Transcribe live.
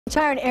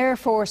Retired Air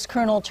Force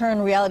Colonel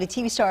turned reality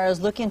TV star is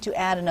looking to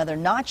add another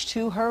notch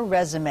to her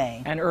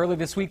resume. And early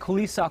this week,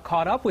 Kulisa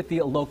caught up with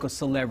the local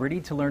celebrity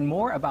to learn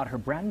more about her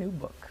brand new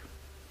book.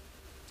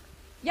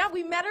 Yeah,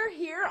 we met her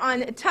here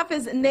on Tough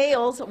as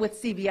Nails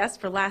with CBS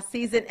for last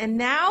season, and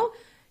now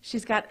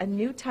she's got a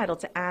new title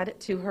to add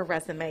to her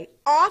resume.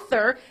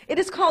 Author. It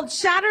is called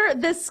Shatter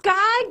the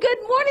Sky. Good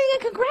morning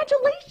and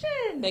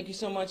congratulations. Thank you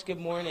so much. Good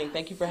morning.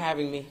 Thank you for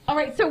having me. All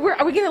right, so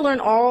are we going to learn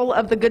all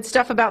of the good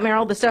stuff about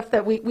Merrill, the stuff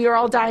that we are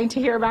all dying to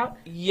hear about?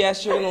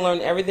 Yes, you're going to learn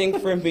everything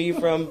from me,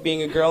 from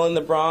being a girl in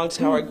the Bronx,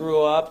 how I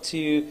grew up,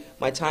 to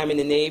my time in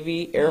the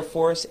Navy, Air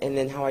Force, and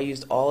then how I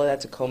used all of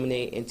that to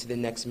culminate into the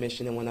next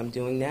mission and what I'm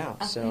doing now.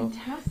 So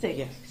fantastic.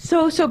 Yes.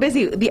 So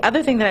busy. The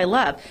other thing that I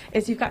love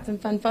is you've got some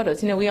fun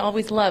photos. You know, we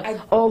always love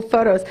old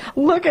photos.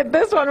 Look at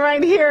this one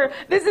right here.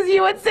 This is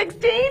you at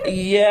 16?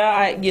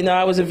 Yeah,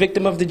 I was a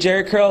victim of the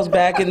Jerry curls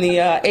back in the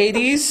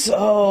 80s.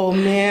 Oh,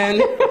 man.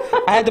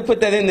 I had to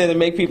put that in there to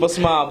make people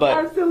smile, but...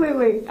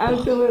 Absolutely,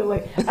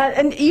 absolutely.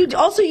 And you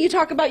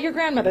talk about your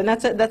grandmother, and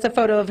that's a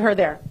photo of her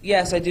there.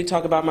 Yes, I do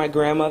talk about my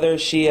grandmother.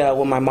 She,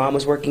 when my mom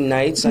was working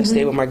nights, I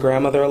stayed with my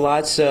grandmother a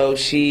lot, so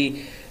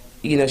she,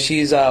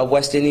 she's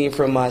West Indian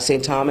from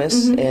St.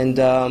 Thomas, and,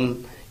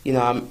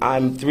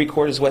 I'm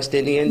 3/4 West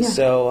Indian,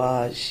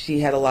 so she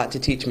had a lot to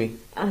teach me.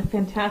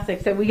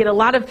 Fantastic. So we get a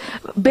lot of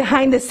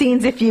behind the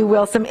scenes, if you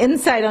will, some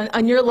insight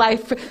on your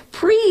life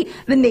pre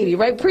the Navy,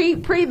 right? Pre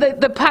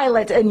the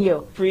pilot and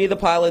you. Pre the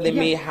pilot and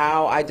me,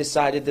 how I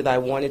decided that I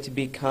wanted to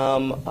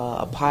become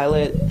a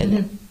pilot,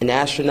 an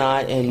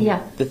astronaut, and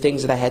the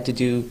things that I had to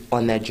do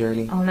on that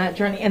journey. On that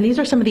journey. And these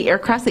are some of the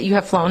aircrafts that you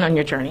have flown on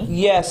your journey?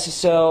 Yes.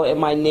 So in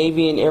my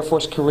Navy and Air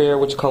Force career,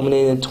 which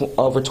culminated in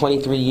over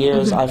 23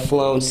 years, I've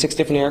flown 6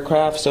 different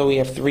aircraft. So we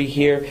have 3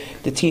 here.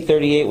 The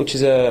T-38, which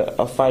is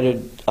a fighter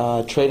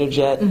trainer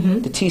jet,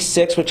 the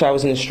T-6, which I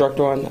was an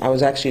instructor on. I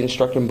was actually an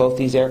instructor in both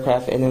these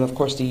aircraft, and then of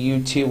course the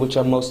U-2, which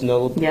I'm most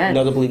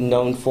notably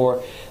known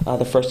for,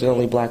 the first and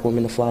only black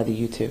woman to fly the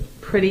U-2.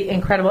 Pretty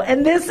incredible.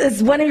 And this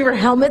is one of your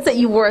helmets that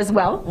you wore as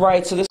well?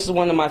 Right, so this is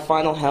one of my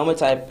final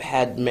helmets. I've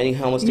had many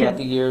helmets throughout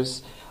the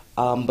years,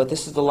 but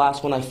this is the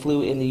last one I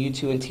flew in the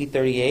U-2 and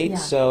T-38,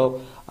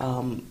 so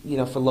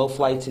for low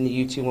flights in the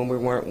U-2 when we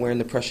weren't wearing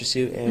the pressure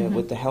suit and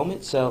with the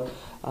helmet, so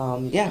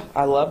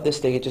I love this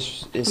thing. It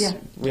just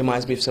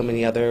reminds me of so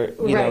many other,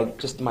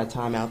 just my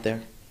time out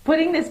there.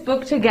 Putting this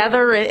book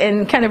together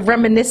and kind of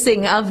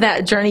reminiscing of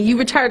that journey, you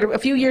retired a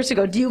few years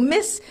ago. Do you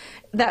miss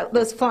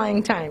those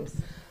flying times?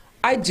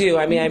 I do.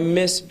 I mean, I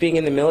miss being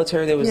in the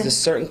military. There was a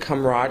certain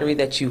camaraderie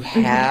that you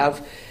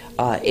have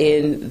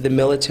in the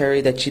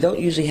military that you don't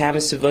usually have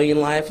in civilian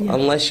life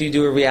unless you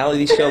do a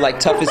reality show like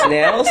Tough as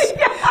Nails.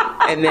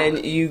 And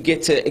then you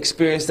get to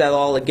experience that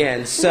all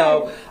again.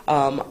 So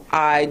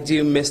I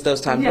do miss those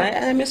times. But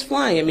I miss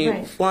flying. I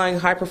mean, flying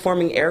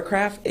high-performing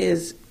aircraft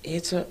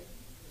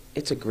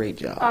it's a great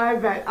job.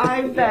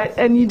 I bet.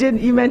 And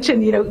you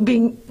mentioned,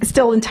 being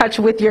still in touch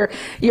with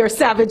your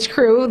Savage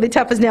crew, the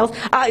Tough as Nails.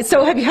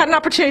 So have you had an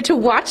opportunity to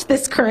watch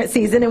this current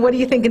season, and what are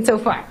you thinking so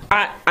far?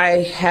 I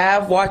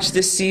have watched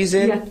this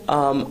season.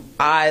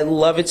 I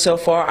love it so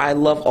far. I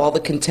love all the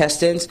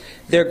contestants.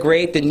 They're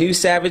great. The new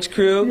Savage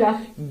crew.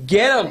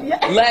 Get them.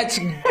 Let's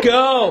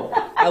go.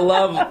 I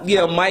love,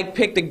 Mike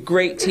picked a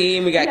great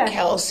team. We got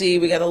Kelsey.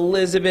 We got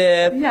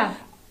Elizabeth.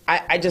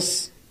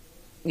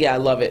 I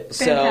love it.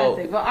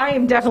 Fantastic. Well, I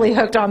am definitely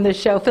hooked on this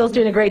show. Phil's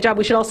doing a great job.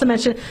 We should also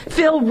mention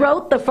Phil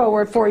wrote the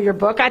foreword for your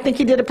book. I think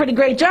he did a pretty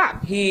great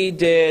job. He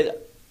did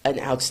an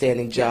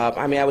outstanding job.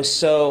 I mean, I was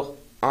so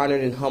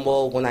honored and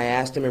humble when I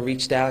asked him and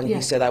reached out, and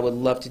he said I would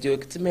love to do it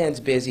because the man's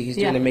busy. He's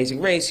doing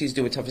Amazing Race. He's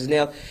doing Tough as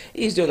Nails.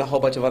 He's doing a whole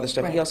bunch of other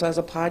stuff. He also has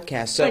a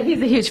podcast. So but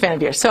he's a huge fan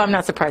of yours, so I'm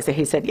not surprised that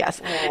he said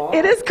yes.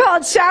 It is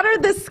called Shatter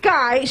the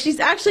Sky. She's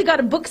actually got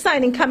a book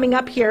signing coming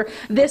up here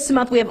this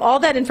month. We have all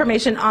that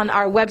information on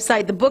our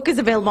website. The book is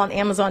available on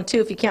Amazon, too,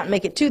 if you can't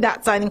make it to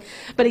that signing.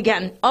 But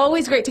again,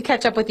 always great to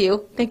catch up with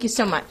you. Thank you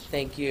so much.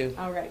 Thank you.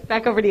 All right,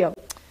 back over to you.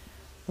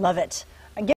 Love it.